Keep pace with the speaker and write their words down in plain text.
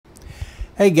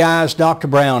Hey guys, Dr.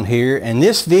 Brown here, and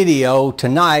this video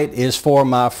tonight is for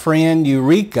my friend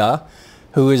Eureka,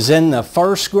 who is in the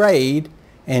first grade,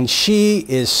 and she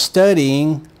is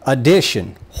studying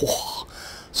addition.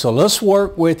 So let's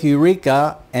work with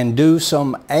Eureka and do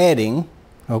some adding.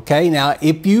 Okay, now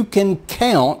if you can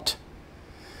count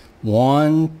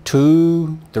 1,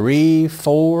 2, 3,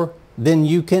 4, then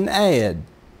you can add.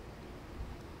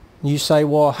 You say,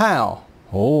 well, how?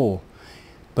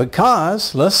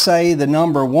 Because let's say the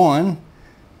number 1,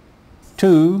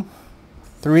 2,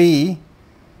 3,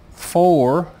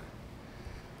 4,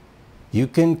 you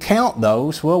can count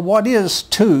those. Well, what is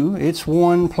 2? It's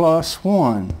 1 plus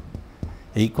 1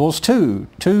 equals 2.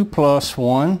 2 plus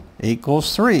 1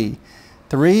 equals 3.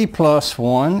 3 plus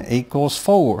 1 equals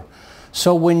 4.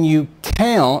 So when you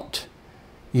count,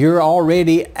 you're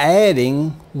already adding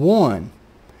 1.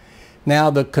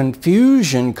 Now the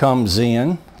confusion comes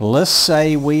in. Let's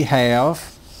say we have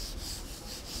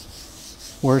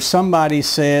where somebody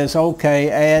says, okay,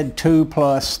 add 2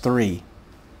 plus 3.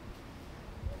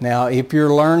 Now if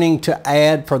you're learning to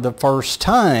add for the first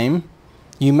time,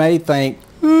 you may think,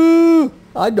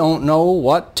 I don't know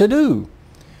what to do.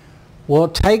 Well,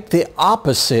 take the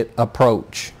opposite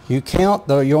approach. You count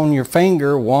on your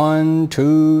finger 1,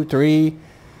 2, 3.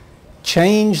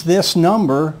 Change this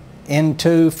number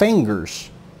into fingers.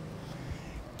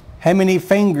 How many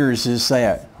fingers is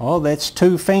that? Oh, that's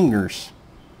 2 fingers.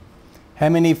 How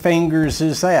many fingers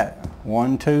is that?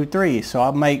 1, 2, 3. So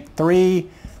I make 3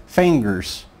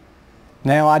 fingers.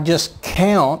 Now I just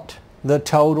count the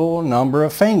total number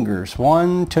of fingers.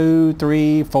 1, 2,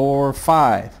 3, 4,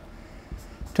 5.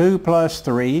 2 plus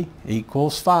 3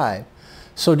 equals 5.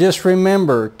 So just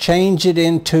remember, change it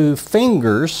into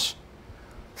fingers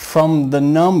from the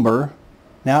number.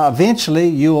 Now eventually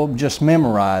you'll just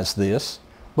memorize this,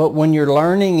 but when you're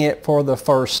learning it for the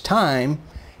first time,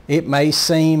 it may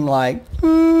seem like,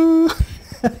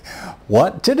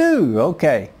 what to do?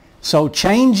 Okay, so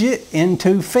change it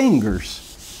into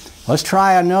fingers. Let's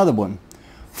try another one.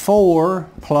 4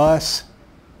 plus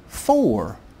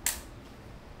 4.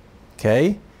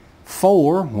 Okay,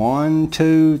 4, 1,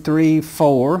 2, 3,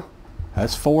 4.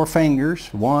 That's 4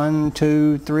 fingers. 1,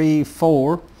 2, 3,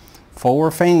 4.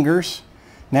 4 fingers.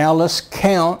 Now let's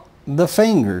count the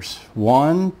fingers.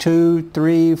 1, 2,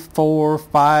 3, 4,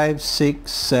 5,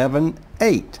 6, 7,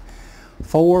 8.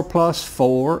 4 plus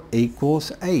 4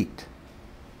 equals 8.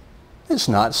 It's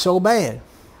not so bad.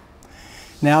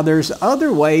 Now there's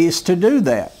other ways to do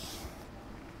that.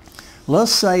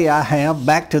 Let's say I have,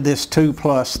 back to this 2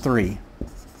 plus 3.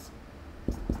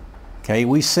 Okay,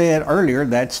 we said earlier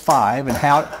that's 5, and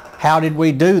how did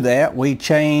we do that? We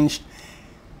changed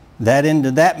that into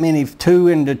that many, 2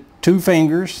 into 2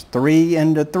 fingers, 3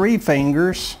 into 3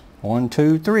 fingers, 1,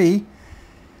 2, 3.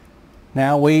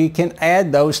 Now we can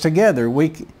add those together.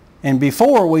 And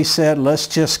before we said let's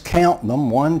just count them,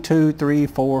 1, 2, 3,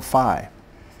 4, 5.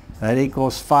 That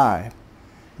equals 5.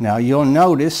 Now you'll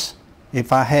notice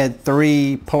if I had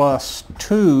 3 plus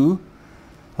 2,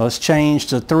 let's change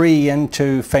the 3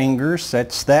 into fingers.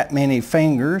 That's that many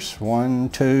fingers, 1,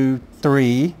 2,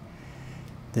 3.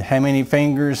 How many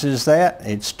fingers is that?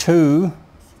 It's 2.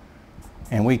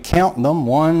 And we count them,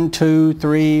 1, 2,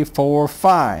 3, 4,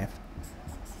 5.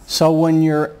 So when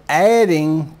you're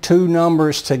adding 2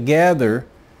 numbers together,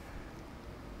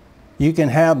 you can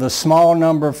have the small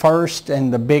number first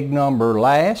and the big number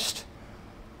last,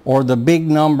 or the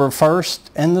big number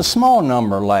first and the small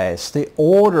number last. The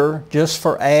order just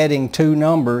for adding 2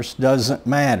 numbers doesn't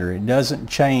matter. It doesn't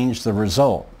change the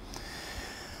result.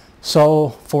 So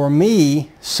for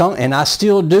me, and I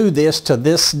still do this to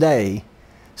this day,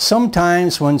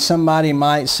 sometimes when somebody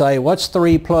might say, what's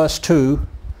 3 plus 2?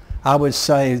 I would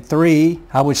say 3.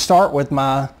 I would start with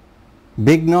my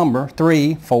big number,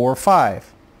 3, 4,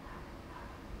 5.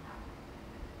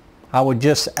 I would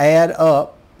just add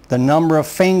up the number of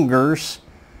fingers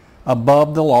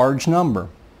above the large number.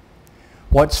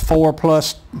 What's 4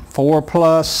 plus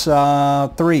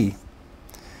 3?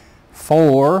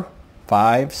 4,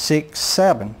 5, 6,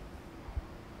 7.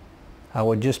 I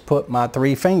would just put my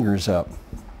 3 fingers up.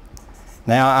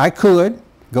 Now I could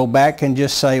go back and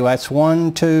just say, well, that's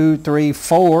 1, 2, 3,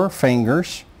 4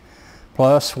 fingers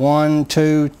plus 1,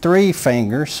 2, 3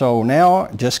 fingers. So now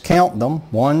just count them.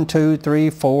 1, 2, 3,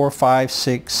 4, 5,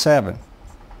 6, 7.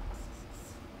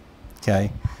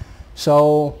 Okay.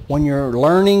 So when you're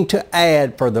learning to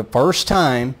add for the first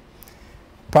time,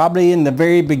 probably in the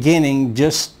very beginning,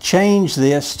 just change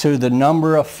this to the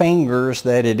number of fingers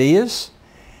that it is,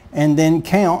 and then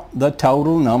count the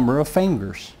total number of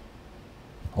fingers.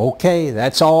 Okay,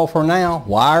 that's all for now.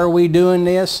 Why are we doing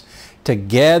this?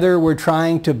 Together we're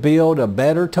trying to build a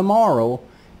better tomorrow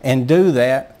and do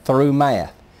that through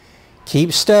math.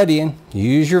 Keep studying.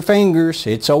 Use your fingers.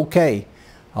 It's okay.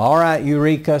 All right,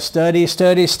 Eureka. Study,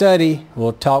 study, study.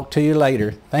 We'll talk to you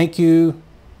later. Thank you.